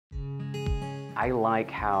I like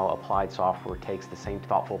how Applied Software takes the same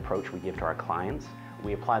thoughtful approach we give to our clients.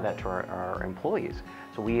 We apply that to our employees.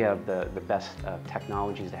 So we have the best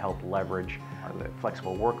technologies to help leverage the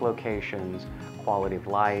flexible work locations, quality of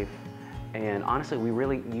life, and honestly, we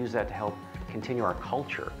really use that to help continue our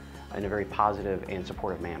culture in a very positive and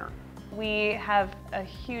supportive manner. We have a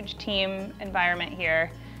huge team environment here.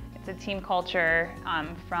 It's a team culture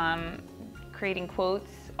from creating quotes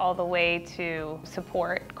all the way to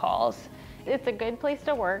support calls. It's a good place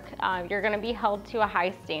to work. You're going to be held to a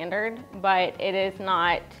high standard, but it is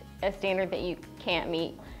not a standard that you can't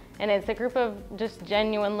meet. And it's a group of just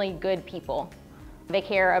genuinely good people. They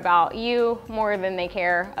care about you more than they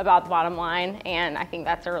care about the bottom line, and I think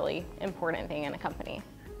that's a really important thing in a company.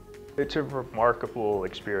 It's a remarkable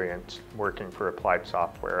experience working for Applied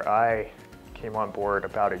Software. I came on board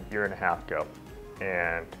about a year and a half ago,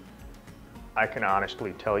 and I can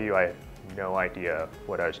honestly tell you I had no idea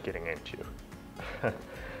what I was getting into.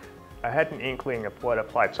 I had an inkling of what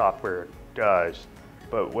Applied Software does,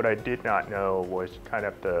 but what I did not know was kind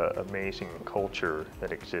of the amazing culture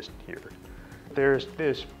that exists here. There's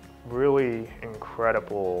this really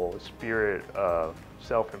incredible spirit of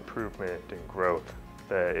self-improvement and growth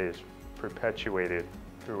that is perpetuated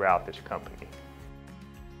throughout this company.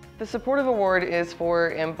 The Supportive Award is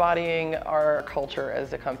for embodying our culture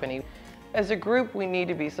as a company. As a group, we need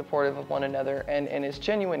to be supportive of one another, and it's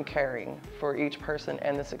genuine caring for each person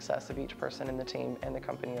and the success of each person in the team and the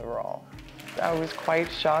company overall. I was quite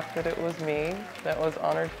shocked that it was me that was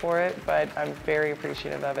honored for it, but I'm very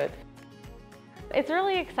appreciative of it. It's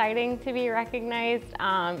really exciting to be recognized.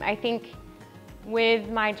 I think with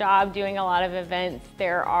my job doing a lot of events,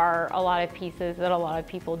 there are a lot of pieces that a lot of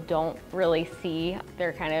people don't really see.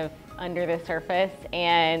 They're kind of under the surface,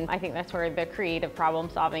 and I think that's where the creative problem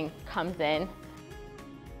solving comes in.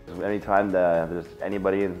 Anytime there's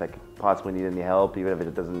anybody that could possibly need any help, even if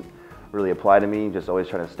it doesn't really apply to me, just always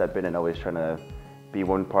trying to step in and always trying to be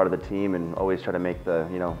one part of the team and always try to make the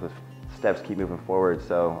steps keep moving forward.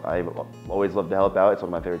 So I always love to help out. It's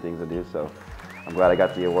one of my favorite things to do. So I'm glad I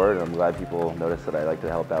got the award, and I'm glad people noticed that I like to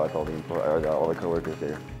help out with all the coworkers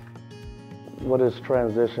here. What has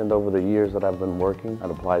transitioned over the years that I've been working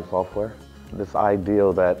at Applied Software, this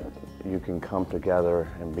ideal that you can come together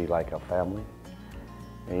and be like a family,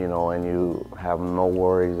 and you have no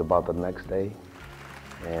worries about the next day,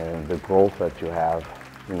 and the growth that you have,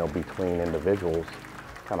 between individuals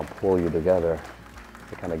kind of pull you together.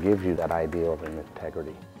 It kind of gives you that ideal of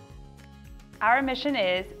integrity. Our mission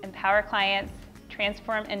is empower clients,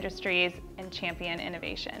 transform industries, and champion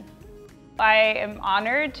innovation. I am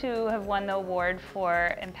honored to have won the award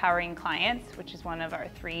for empowering clients, which is one of our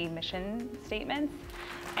 3 mission statements.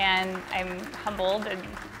 And I'm humbled, and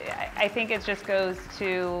I think it just goes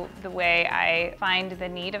to the way I find the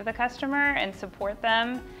need of the customer and support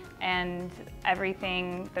them, and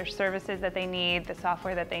everything, their services that they need, the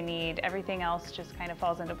software that they need, everything else just kind of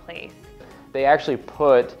falls into place. They actually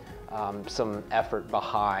put some effort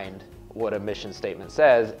behind what a mission statement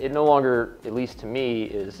says. It no longer, at least to me,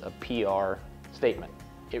 is a PR statement.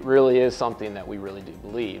 It really is something that we really do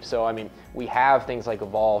believe. So I mean, we have things like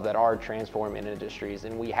Evolve that are transforming industries,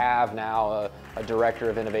 and we have now a director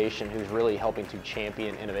of innovation who's really helping to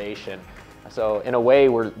champion innovation. So in a way,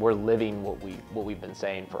 we're living what we've been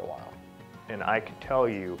saying for a while. And I can tell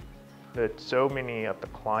you that so many of the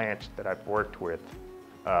clients that I've worked with,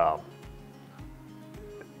 the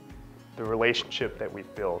relationship that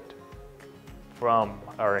we've built from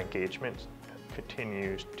our engagements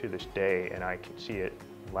continues to this day, and I can see it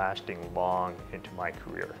lasting long into my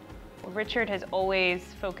career. Richard has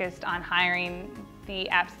always focused on hiring the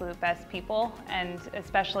absolute best people, and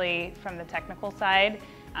especially from the technical side.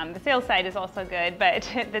 The sales side is also good, but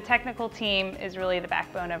the technical team is really the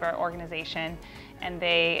backbone of our organization, and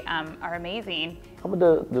they are amazing. I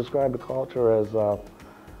would describe the culture as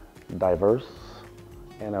diverse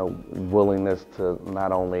and a willingness to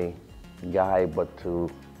not only guide but to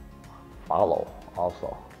follow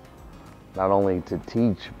also. Not only to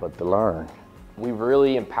teach but to learn. We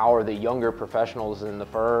really empower the younger professionals in the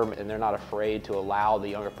firm, and they're not afraid to allow the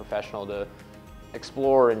younger professional to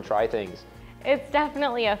explore and try things. It's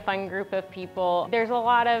definitely a fun group of people. There's a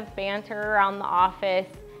lot of banter around the office,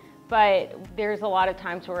 but there's a lot of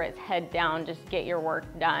times where it's head down, just get your work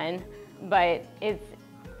done. But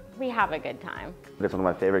we have a good time. It's one of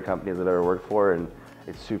my favorite companies I've ever worked for, and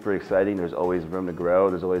it's super exciting. There's always room to grow.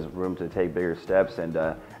 There's always room to take bigger steps, and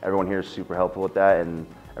everyone here is super helpful with that, and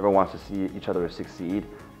everyone wants to see each other succeed.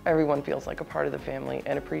 Everyone feels like a part of the family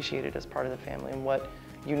and appreciated as part of the family, and what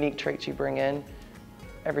unique traits you bring in,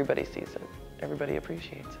 everybody sees it. Everybody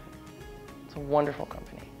appreciates it. It's a wonderful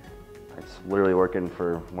company. It's literally working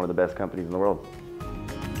for one of the best companies in the world.